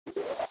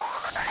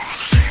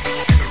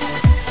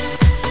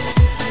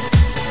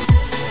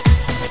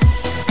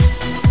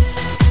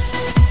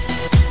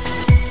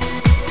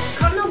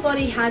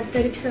had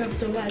 30% off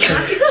store buys.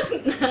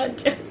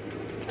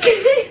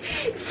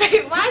 So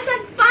why is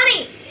that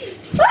funny?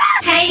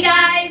 Hey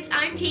guys,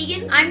 I'm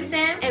Tegan, I'm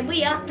Sam, and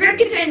we are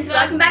Rybka Twins.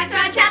 Welcome back to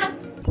our channel.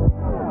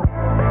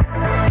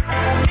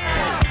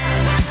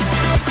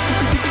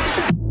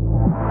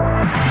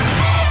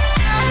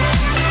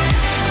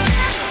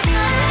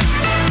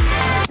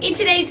 In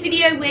today's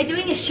video, we're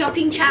doing a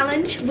shopping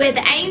challenge where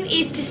the aim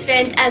is to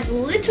spend as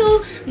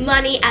little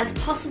money as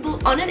possible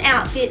on an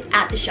outfit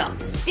at the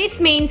shops. This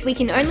means we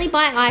can only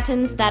buy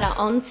items that are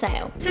on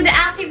sale. So the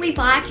outfit we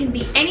buy can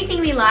be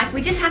anything we like,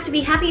 we just have to be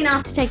happy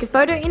enough To take a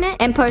photo in it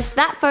and post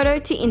that photo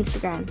to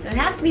Instagram. so it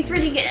has to be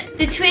pretty good.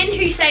 The twin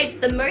who saves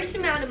the most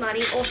amount of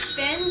money or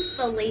spends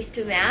the least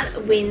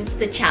amount wins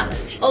the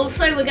challenge.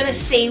 Also, we're gonna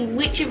see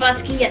which of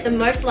us can get the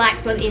most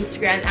likes on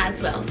Instagram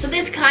as well. So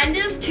there's kind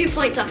of 2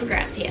 points up for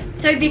grabs here.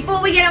 So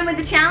before we get on with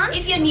the challenge,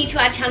 if you're new to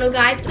our channel,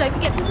 guys, don't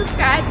forget to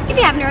subscribe If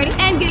you haven't already,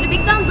 and give it a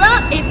big thumbs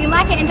up if you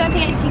like it, and don't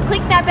forget to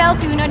click that bell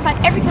so you're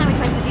notified every time we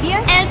post a video.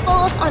 and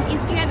follow us on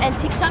Instagram and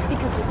TikTok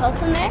because we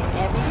post on there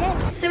every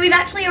day. So we've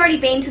actually already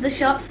been to the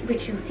shops,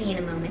 which you'll see in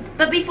a moment.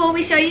 But before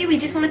we show you, we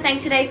just want to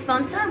thank today's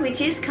sponsor, which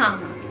is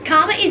Kmart.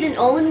 Kmart is an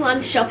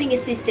all-in-one shopping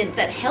assistant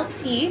that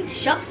helps you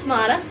shop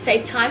smarter,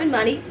 save time and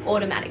money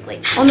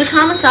automatically. On the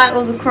Kmart site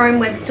or the Chrome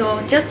web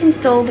store, just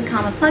install the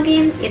Kmart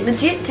plugin. It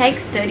legit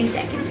takes 30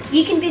 seconds.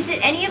 You can visit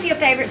any of your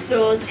favorite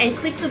stores and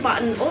click the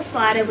button or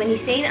slider when you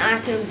see an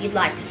item you'd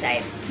like to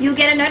save. You'll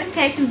get a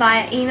notification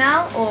via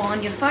email or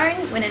on your phone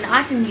when an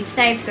item you've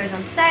saved goes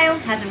on sale,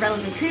 has a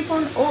relevant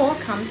coupon, or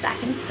comes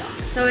back in stock.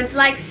 So it's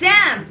like,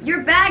 Sam,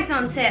 your bag's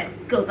on sale.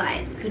 Go buy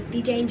it. Could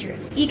be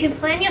dangerous. You can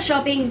plan your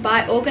shopping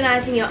by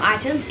organizing your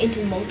items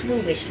into multiple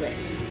wish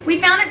lists.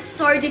 We found it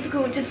so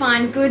difficult to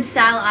find good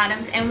sale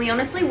items, and we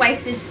honestly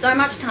wasted so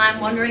much time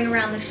wandering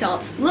around the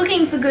shops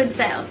looking for good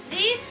sales.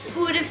 This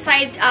would have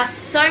saved us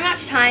so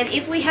much time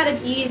if we had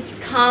have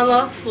used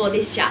Karma for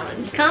this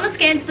challenge. Karma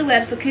scans the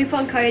web for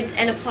coupon codes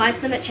and applies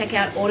them at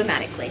checkout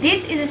automatically.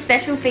 This is a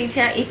special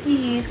feature if you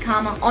use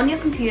Karma on your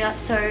computer,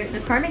 so the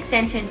Chrome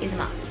extension is a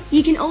must.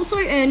 You can also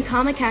earn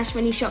Karma Cash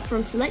when you shop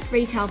from select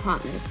retail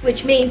partners,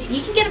 which means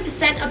you can get a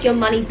 % of your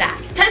money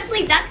back.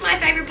 Personally, that's my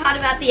favorite part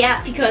about the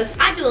app because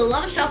I do a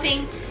lot of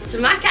shopping, so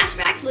my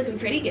cashback's looking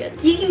pretty good.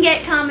 You can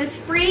get Karma's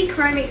free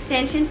Chrome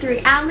extension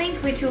through our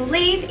link, which we'll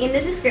leave in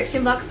the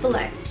description box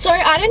below. So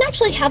I don't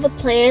actually have a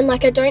plan,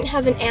 like I don't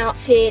have an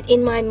outfit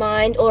in my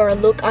mind or a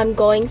look I'm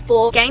going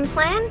for. Game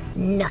plan?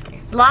 Nothing.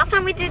 Last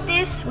time we did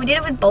this, we did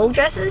it with ball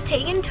dresses.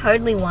 Tegan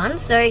totally won,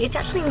 so it's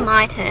actually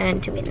my turn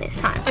to win this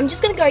time. I'm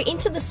just gonna go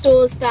into the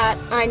stores that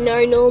I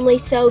know normally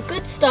sell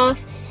good stuff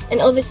and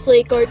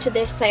obviously go to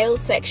their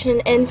sales section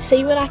and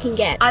see what I can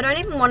get. I don't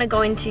even want to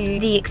go into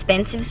the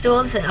expensive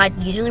stores that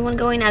I'd usually want to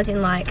go in, as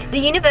in like the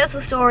Universal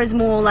store is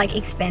more like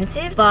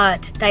expensive,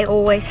 but they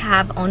always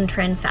have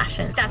on-trend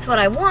fashion. That's what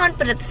I want,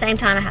 but at the same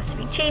time it has to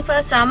be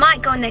cheaper, so I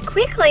might go in there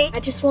quickly. I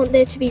just want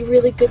there to be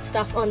really good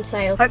stuff on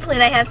sale Hopefully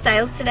they have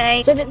sales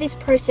today. so that this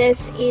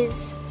process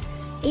is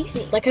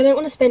easy. Like I don't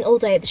want to spend all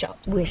day at the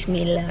shops. Wish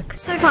me luck.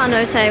 So far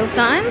no sale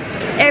signs.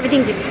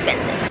 Everything's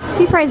expensive.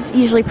 Super is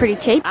usually pretty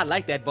cheap. I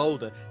like that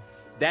boulder.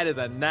 That is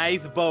a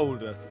nice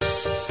boulder.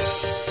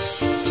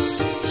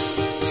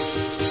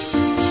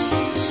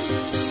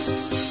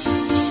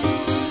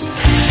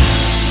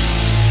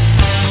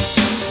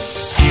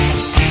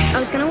 I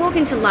was gonna walk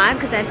into Live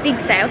because they have big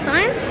sale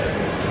signs,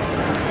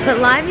 but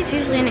Live is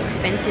usually an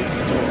expensive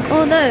store,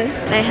 although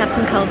they have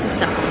some colourful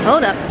stuff.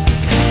 Hold up.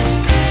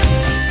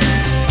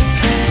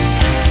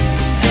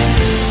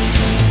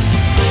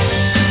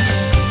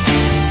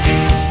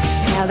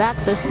 Now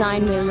that's a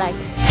sign we like.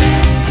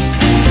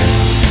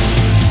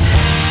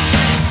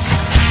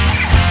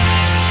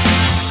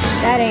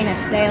 That ain't a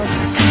sale.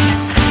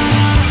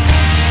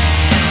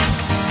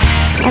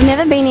 I've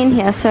never been in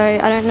here, so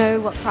I don't know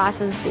what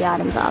prices the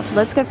items are, so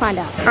let's go find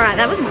out. Alright,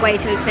 that was way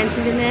too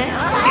expensive in there.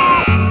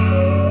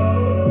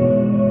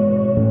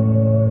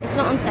 It's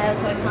not on sale,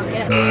 so I can't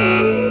get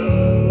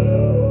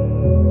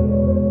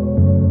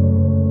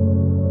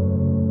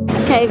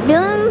it. Okay,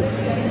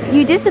 villains,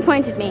 you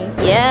disappointed me.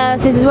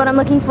 Yes, this is what I'm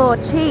looking for.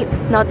 Cheap,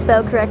 not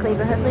spelled correctly,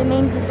 but hopefully it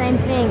means the same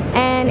thing.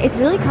 And it's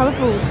really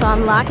colourful, so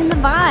I'm liking the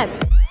vibe.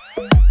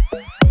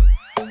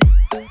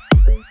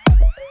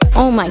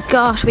 Oh my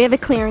gosh, we have a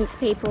clearance,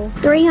 people.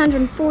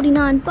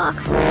 349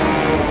 bucks.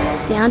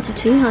 Down to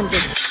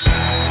 200.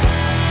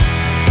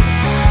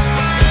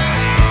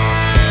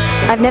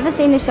 I've never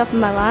seen this shop in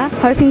my life.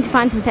 Hoping to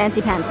find some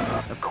fancy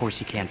pants. Of course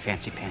you can,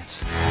 fancy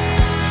pants.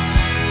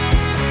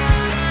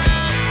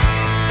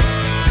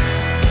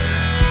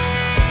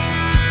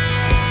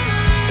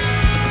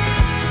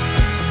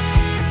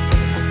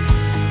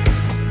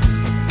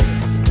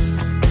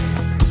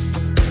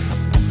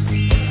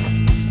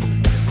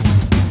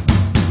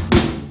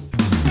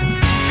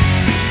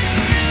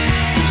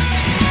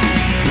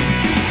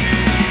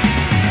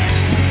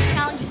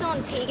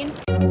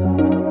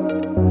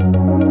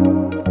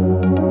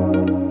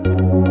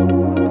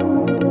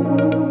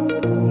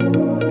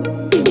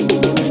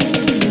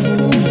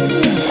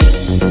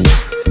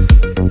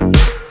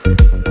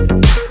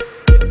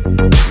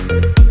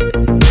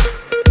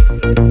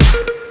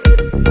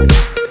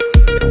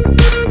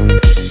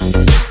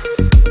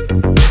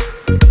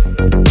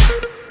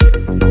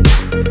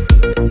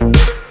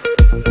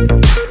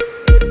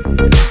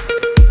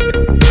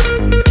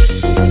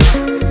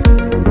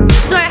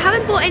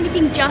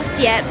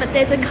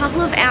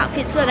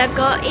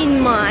 in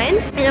mine,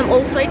 and I'm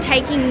also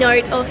taking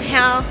note of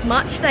how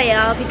much they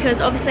are because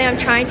obviously I'm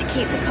trying to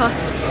keep the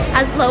cost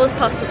as low as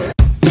possible.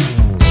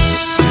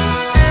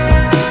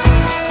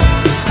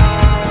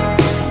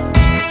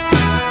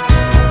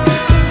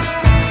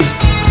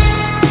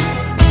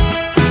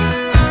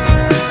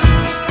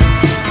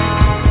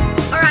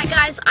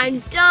 I'm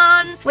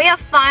done. We are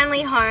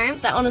finally home.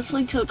 That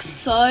honestly took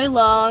so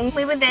long.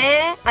 We were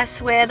there, I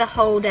swear, the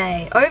whole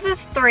day. Over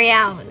 3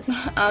 hours.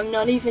 I'm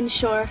not even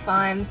sure if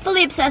I'm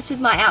fully obsessed with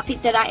my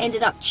outfit that I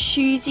ended up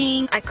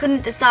choosing. I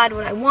couldn't decide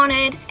what I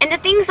wanted. And the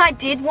things I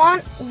did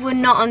want were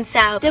not on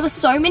sale. There were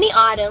so many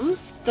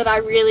items that I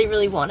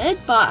really wanted,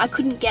 but I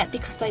couldn't get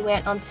because they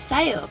weren't on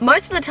sale.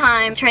 Most of the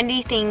time,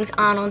 trendy things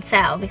aren't on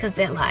sale because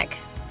they're like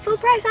full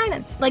price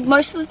items. Like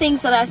most of the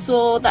things that I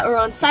saw that were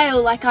on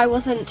sale, like I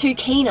wasn't too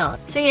keen on.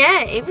 So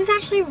yeah, it was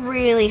actually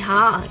really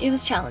hard. It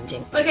was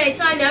challenging. Okay,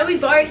 so I know we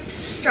both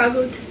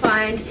struggled to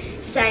find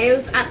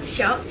sales at the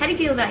shop. How do you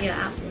feel about your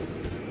outfit?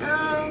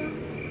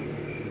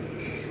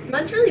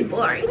 Mine's really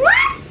boring.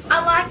 What?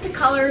 I like the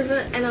color of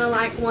it and I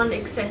like one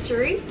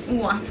accessory.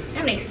 One.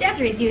 How many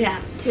accessories do you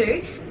have?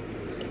 2.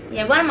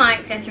 Yeah, one of my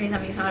accessories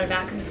I'm excited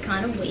about because it's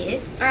kind of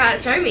weird.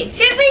 Alright, show me.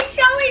 Should we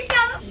show each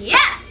other?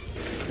 Yes!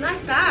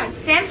 Nice bag.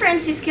 San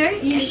Francisco.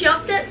 You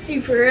shopped at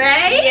Super 8?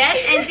 Yes,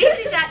 and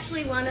this is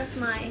actually one of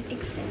my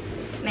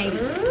accessories, maybe.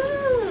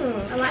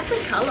 Ooh, I like the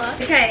colour.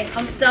 Okay,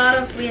 I'll start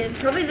off with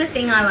probably the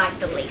thing I like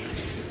the least.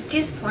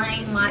 Just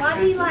plain white. Why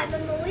do you like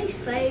them the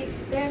least?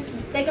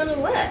 They're gonna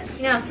work.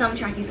 You know how some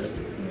trackies look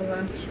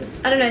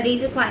voluptuous? I don't know,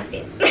 these are quite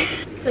fit.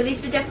 So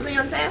these were definitely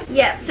on sale?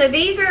 Yeah, so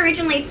these were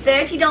originally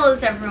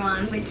 $30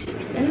 everyone, which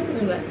they're not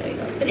really worth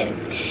 $30, but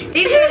anyway.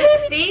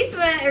 These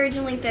were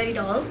originally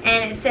 $30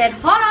 and it said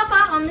hot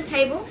offer on the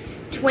table,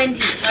 20.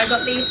 So I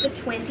got these for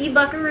 20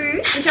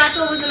 buckaroos, which I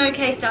thought was an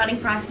okay starting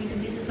price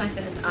because this was my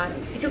first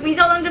item. It took me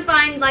so long to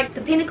find like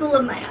the pinnacle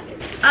of my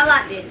outfit. I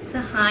like this. It's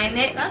a high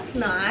neck. That's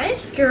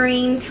nice.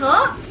 Green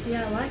top.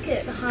 Yeah, I like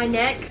it. The high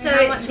neck.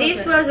 So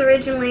this was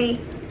originally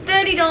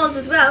 $30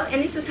 as well,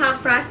 and this was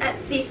half price at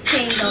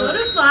 $15. What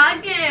a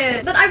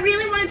bargain! But I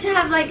really wanted to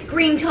have like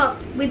green top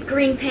with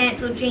green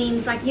pants or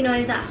jeans, like you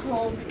know that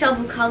whole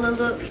double color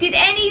look. Did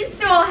any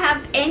store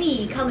have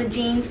any colored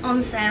jeans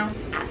on sale?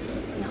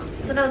 Absolutely not.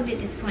 So that was a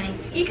bit disappointing.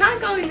 You can't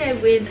go in there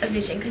with a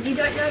vision because you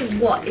don't know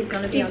what is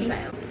going to be on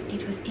sale.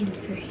 It was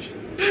inspiration.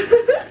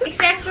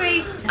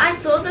 Accessory. I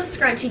saw the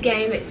scrunchy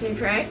game at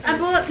Super 8. I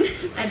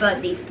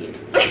bought these two.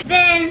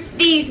 Then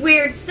these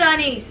weird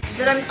sunnies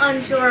that I'm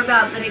unsure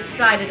about but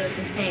excited at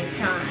the same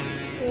time.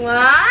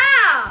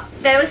 Wow!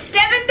 They were $7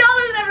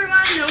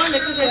 everyone. No wonder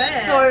because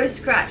they're so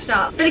scratched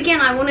up. But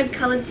again, I wanted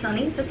coloured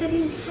sunnies but they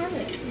didn't have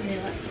it.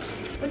 Yeah, that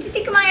sucks. What do you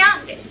think of my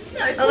outfit?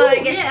 No,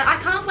 yeah, I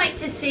can't wait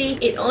to see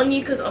it on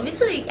you because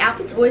obviously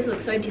outfits always look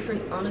so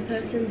different on a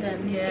person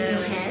than in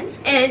your hands.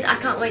 And I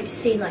can't wait to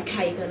see like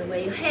how you're gonna wear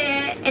your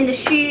hair and the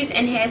shoes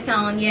and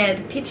hairstyle and yeah,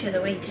 the picture,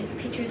 the way you take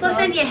the pictures. Plus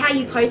then yeah, how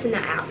you pose in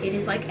that outfit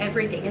is like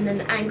everything, and then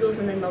the angles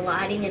and then the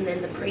lighting and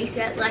then the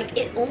preset, like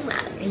it all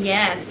matters.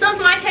 Yes. So it's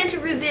my turn to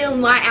reveal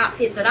my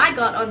outfit that I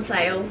got on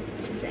sale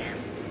to Sam.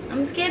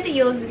 I'm scared that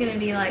yours is going to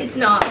be like it's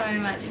not. So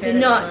much better. Do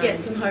not get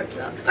some hopes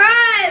up.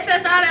 Alright,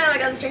 first item, I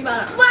got the string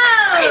butter.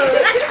 Whoa!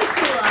 That's a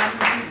cool item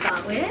to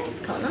start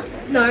with.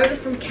 Kmart? No, it was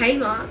from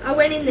Kmart. I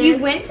went in there. You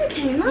went to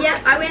Kmart?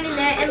 Yeah, I went in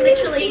there and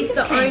literally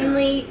the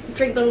only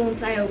drink bottle on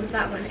sale was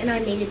that one and I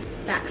needed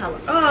that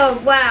colour.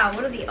 Oh wow,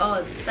 what are the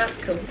odds? That's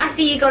cool. I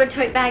see you got a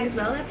tote bag as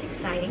well, that's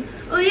exciting.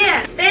 Oh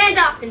yeah, stand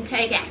up and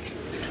take action.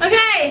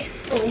 Okay,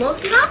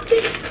 almost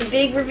lasted. The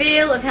bike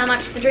reveal of how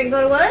much the drink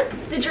bottle was.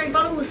 The drink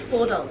bottle was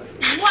 $4.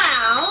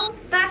 Wow,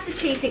 that's a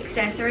cheap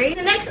accessory.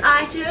 The next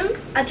item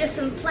are just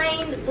some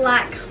plain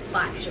black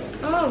bike shorts.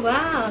 Oh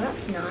wow,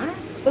 that's nice.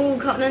 Oh,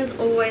 Cotton's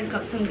always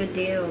got some good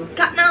deals.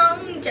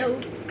 Cotton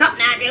Joe.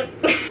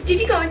 Did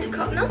you go into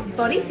Cotton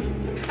Body?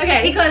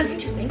 Okay, because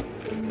interesting.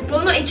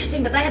 Well, not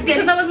interesting, but they had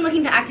because I wasn't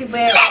looking for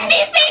activewear. Let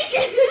me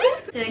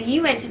speak. So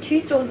you went to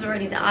 2 stores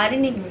already that I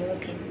didn't even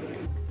walk in.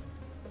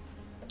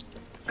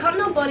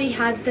 Cotton Body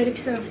had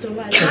 30% off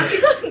store-wide.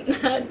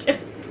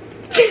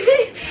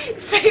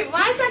 So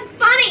why is that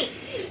funny?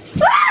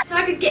 So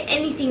I could get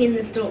anything in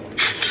the store.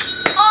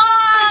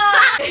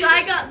 Oh! So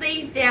I got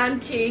these down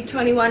to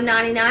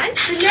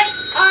 $21.99. The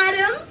next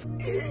item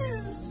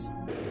is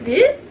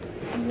this.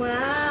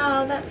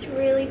 Wow, that's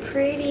really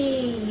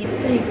pretty.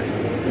 Thanks.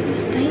 With a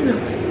stain on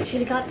it. Should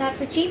have got that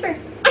for cheaper.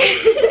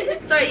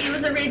 So it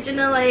was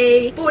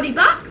originally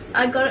 $40.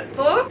 I got it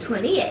for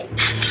 $28.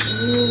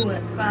 Ooh,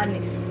 that's quite an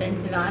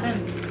expensive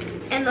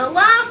item. And the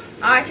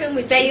last item,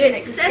 which is an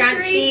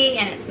accessory,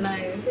 and it's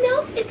mauve.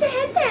 No, it's a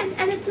headband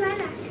and it's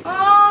lilac.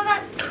 Oh,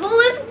 that's cool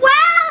as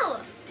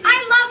well! I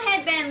love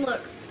headband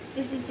looks.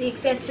 This is the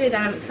accessory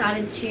that I'm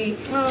excited to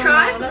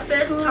try for the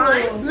first cool.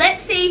 time.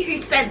 Let's see who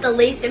spent the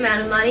least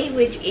amount of money,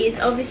 which is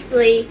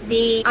obviously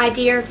the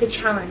idea of the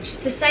challenge,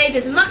 to save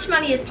as much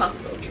money as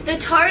possible. The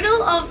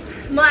total of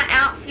my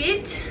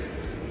outfit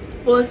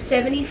was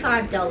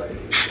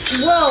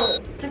 $75. Whoa,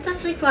 That's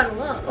actually quite a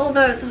lot,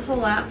 although it's a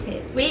whole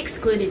outfit. We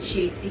excluded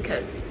shoes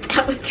because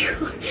That was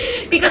too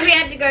because we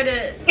had to go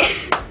to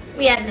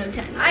we had no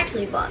time. I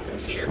actually bought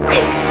some shoes. Oh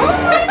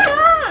my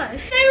gosh!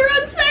 they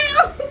were on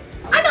sale.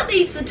 I got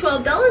these for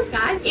 $12,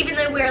 guys. Even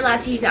though we're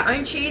allowed to use our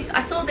own shoes,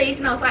 I saw these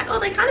and I was like, oh,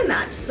 they kind of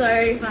match. So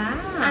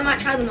I might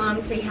try them on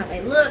and see how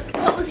they look.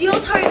 What was your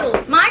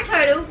total? My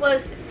total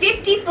was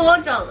 $54.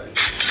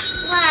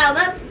 Wow,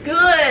 that's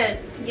good.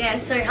 Yeah,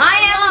 so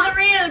I am the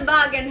real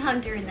bargain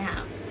hunter in the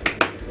house.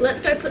 Let's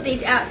go put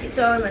these outfits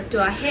on. Let's do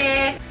our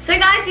hair. So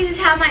guys, this is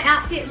how my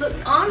outfit looks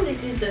on.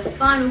 This is the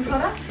final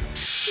product.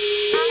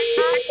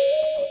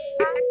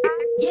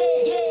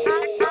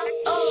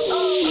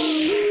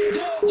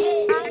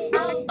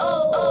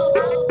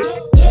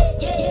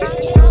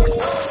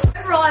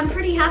 Overall, I'm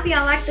pretty happy.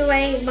 I like the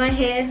way my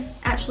hair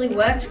actually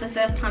worked the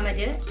first time I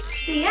did it.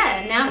 So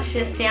yeah, now it's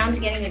just down to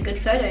getting a good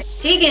photo.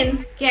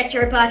 Tegan, get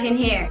your butt in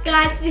here.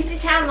 Guys, this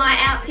is how my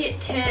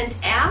outfit turned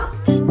out.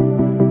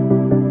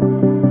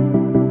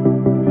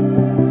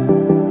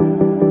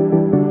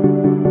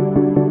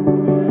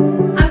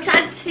 I'm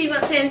excited to see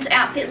what Sam's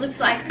outfit looks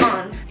like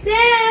on.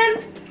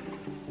 Sam!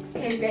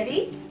 Okay,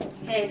 ready?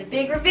 Okay, the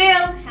big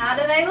reveal. How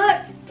do they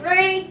look?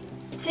 3,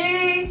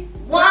 2,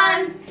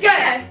 1,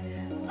 go!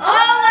 Oh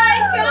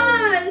my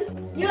gosh!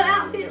 Your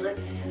outfit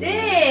looks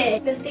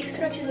sick! The thick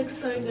scrunchie looks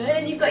so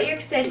good. You've got your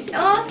extension.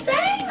 Oh, same!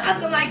 I've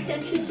got my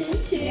extensions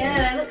in too.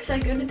 Yeah, they look so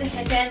good with the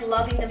headband.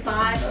 Loving the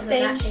vibe of the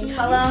Thank matching you.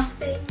 colour.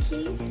 Thank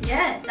you.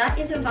 Yeah, that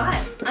is a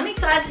vibe. I'm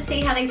excited to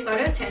see how these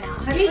photos turn out.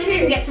 Hopefully Me too. we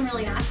can get some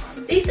really nice ones.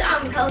 These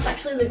colours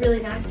actually look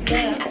really nice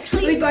together.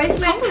 Actually, we both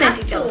went complement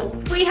each pastel.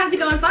 other. We have to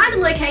go and find a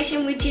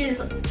location, which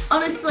is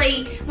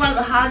honestly one of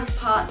the hardest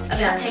parts about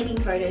Yeah. taking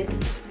photos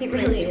It for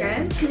really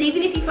Instagram. is. Because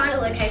even if you find a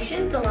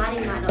location, the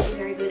lighting might not be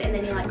very good, and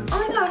then you're like,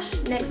 oh my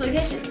gosh, next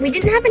location. We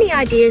didn't have any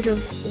ideas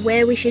of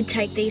where we should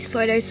take these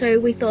photos, so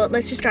we thought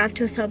let's just drive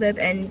to a suburb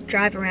and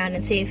drive around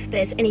and see if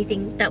there's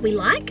anything that we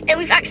like. And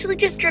we've actually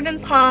just driven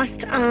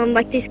past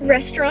like this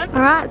restaurant.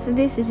 Alright, so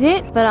this is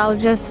it, but I'll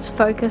just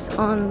focus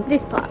on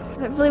this part.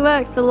 Hopefully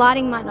works. The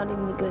lighting might not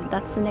even be good.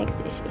 That's the next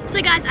issue.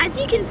 So guys, as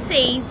you can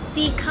see,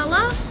 the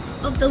colour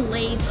of the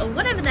leaves or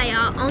whatever they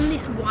are on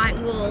this white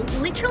wall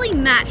literally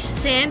match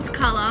Sam's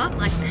colour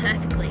like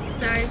perfectly.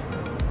 So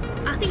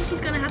I think she's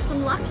gonna have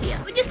some luck here.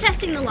 We're just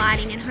testing the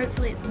lighting and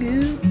hopefully it's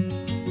good.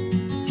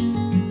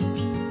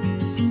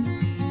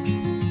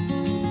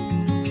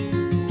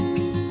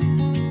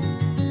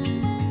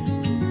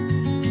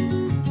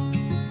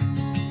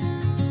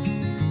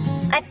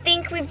 I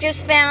think we've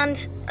just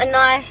found a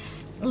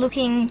nice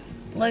looking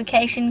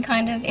location,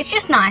 kind of. It's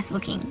just nice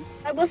looking.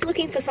 I was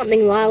looking for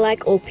something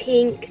lilac or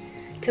pink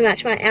to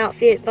match my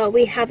outfit, but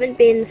we haven't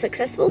been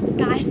successful.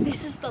 Guys,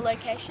 this is the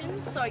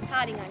location. So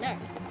exciting, I know.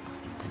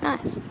 It's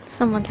nice. It's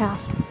someone's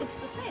house. It's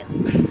for sale.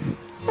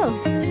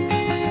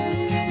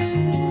 Oh.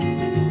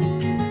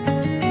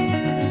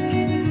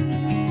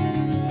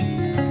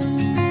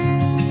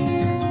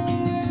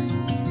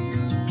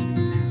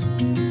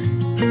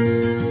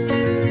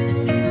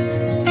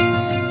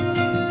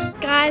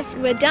 Guys,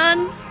 we're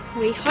done.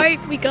 We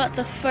hope we got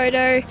the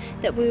photo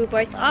that we were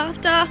both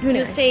after. Who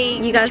knows? We'll see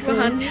You guys which will.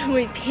 one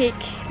we pick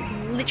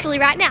literally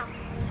right now.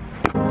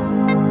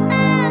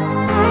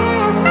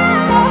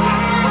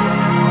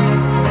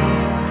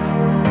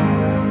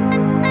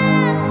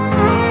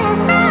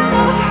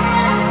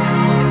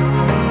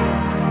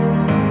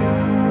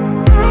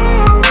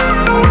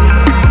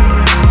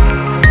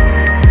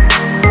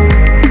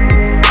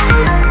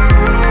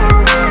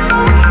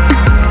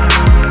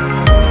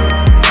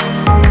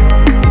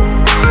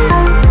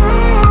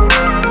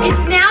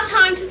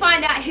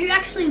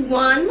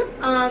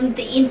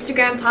 The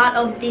Instagram part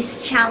of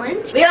this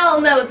challenge. We all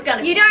know it's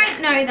gonna be. You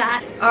don't know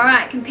that.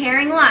 Alright,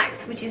 comparing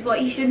likes, which is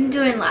what you shouldn't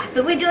do in life,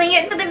 but we're doing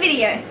it for the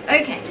video.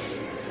 Okay.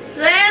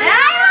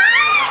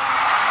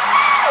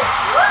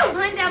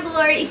 Comment down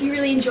below if you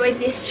really enjoyed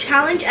this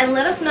challenge and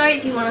let us know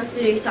if you want us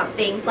to do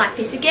something like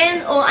this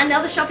again or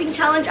another shopping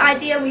challenge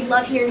idea. We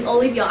love hearing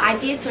all of your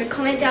ideas, so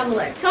comment down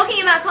below.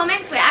 Talking about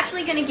comments, we're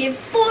actually going to give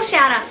 4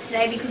 shout outs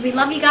today because we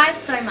love you guys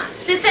so much.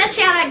 The first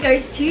shout out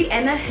goes to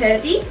Emma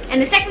Hervey,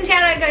 And the second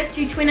shout out goes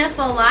to Twinner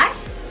for Life.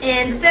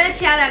 and the third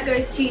shout out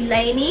goes to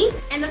Lainey,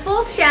 And the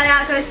fourth shout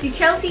out goes to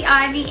Chelsea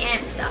Ivy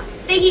Amster.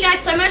 Thank you guys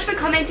so much for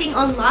commenting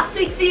on last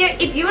week's video.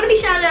 If you want to be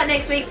shouted out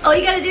next week, all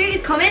you gotta do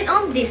is comment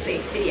on this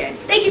week's video.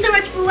 Thank you so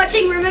much for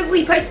watching. Remember,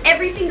 we post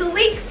every single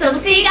week, so we'll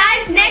see you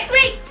guys next week.